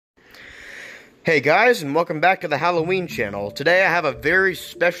Hey guys, and welcome back to the Halloween channel. Today I have a very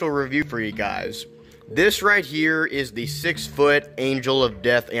special review for you guys. This right here is the 6-foot Angel of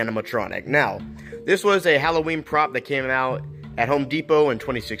Death animatronic. Now, this was a Halloween prop that came out at Home Depot in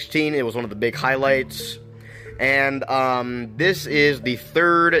 2016. It was one of the big highlights. And this is the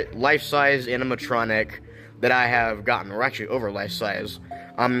third life-size animatronic that I have gotten, or actually over life-size.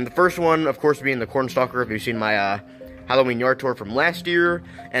 The first one, of course, being the Cornstalker, if you've seen my Halloween yard tour from last year,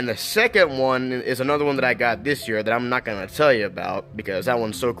 and the second one is another one that I got this year that I'm not going to tell you about because that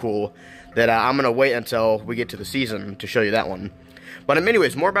one's so cool that I'm going to wait until we get to the season to show you that one. But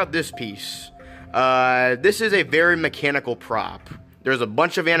anyways, more about this piece. This is a very mechanical prop. There's a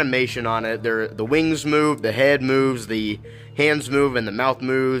bunch of animation on it. The wings move, the head moves, the hands move, and the mouth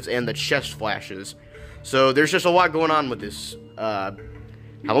moves, and the chest flashes. So there's just a lot going on with this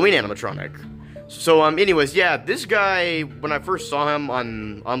Halloween animatronic. So, anyways, yeah, this guy, when I first saw him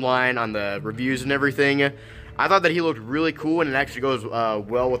online on the reviews and everything, I thought that he looked really cool, and it actually goes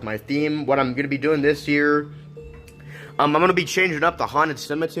well with my theme. What I'm going to be doing this year, I'm going to be changing up the Haunted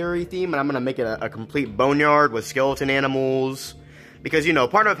Cemetery theme, and I'm going to make it a complete boneyard with skeleton animals, because, you know,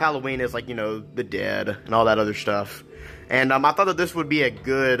 part of Halloween is, like, you know, the dead and all that other stuff. And I thought that this would be a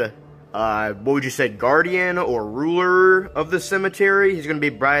good, what would you say, guardian or ruler of the cemetery. He's going to be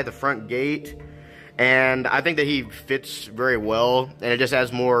by the front gate. And I think that he fits very well, and it just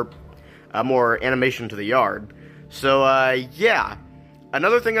adds more animation to the yard. So, yeah.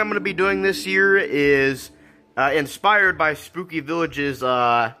 Another thing I'm going to be doing this year is inspired by Spooky Village's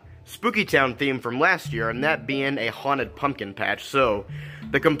Spooky Town theme from last year, and that being a haunted pumpkin patch. So,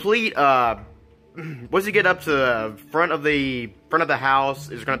 the complete, once you get up to the front of the house,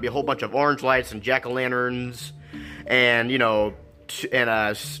 there's going to be a whole bunch of orange lights and jack-o'-lanterns, and, you know, and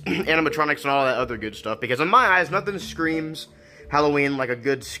animatronics and all that other good stuff, because in my eyes, nothing screams Halloween like a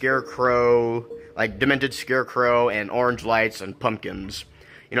good scarecrow, like demented scarecrow and orange lights and pumpkins.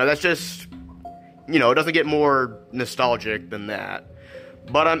 You know, that's just, you know, it doesn't get more nostalgic than that.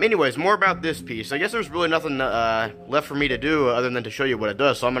 But anyways, more about this piece. I guess there's really nothing left for me to do other than to show you what it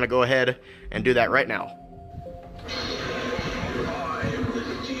does, so I'm going to go ahead and do that right now. I am the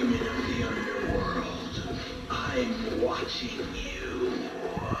demon of the underworld. I'm watching you.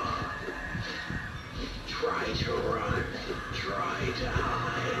 Try to run, try to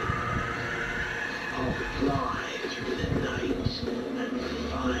hide. I'll fly through the night and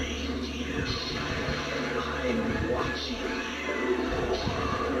find you. I'm watching you.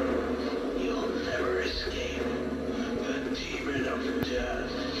 You'll never escape the demon of death.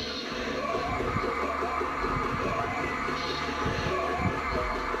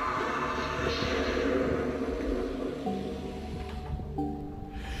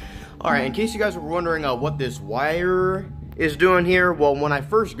 Alright, in case you guys were wondering what this wire is doing here, well, when I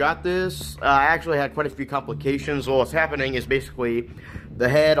first got this, I actually had quite a few complications. Well, what's happening is basically the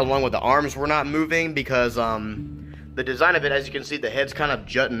head along with the arms were not moving because the design of it, as you can see, the head's kind of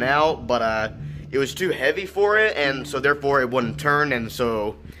jutting out, but it was too heavy for it, and so therefore it wouldn't turn, and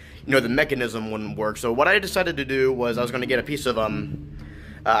so, you know, the mechanism wouldn't work. So what I decided to do was I was going to get a piece of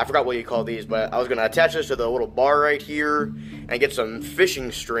I forgot what you call these, but I was going to attach this to the little bar right here and get some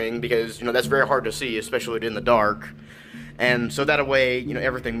fishing string because, you know, that's very hard to see, especially in the dark. And so that way, you know,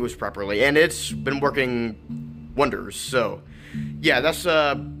 everything moves properly. And it's been working wonders. So, yeah, that's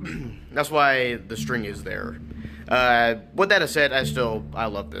why the string is there. With that said, I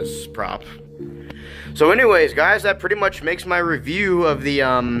love this prop. So anyways, guys, that pretty much makes my review of the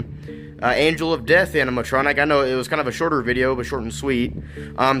Angel of Death animatronic. I know it was kind of a shorter video, but short and sweet.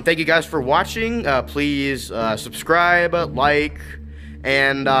 Thank you guys for watching. Please subscribe, like,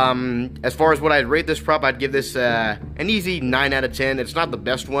 and as far as what I'd rate this prop, I'd give this an easy 9 out of 10. It's not the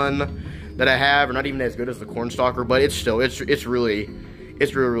best one that I have, or not even as good as the Cornstalker, but it's still it's really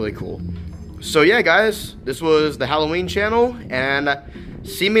cool. So yeah, guys, this was the Halloween channel, and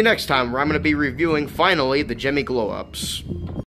see me next time where I'm going to be reviewing finally the Gemmy Glow Ups.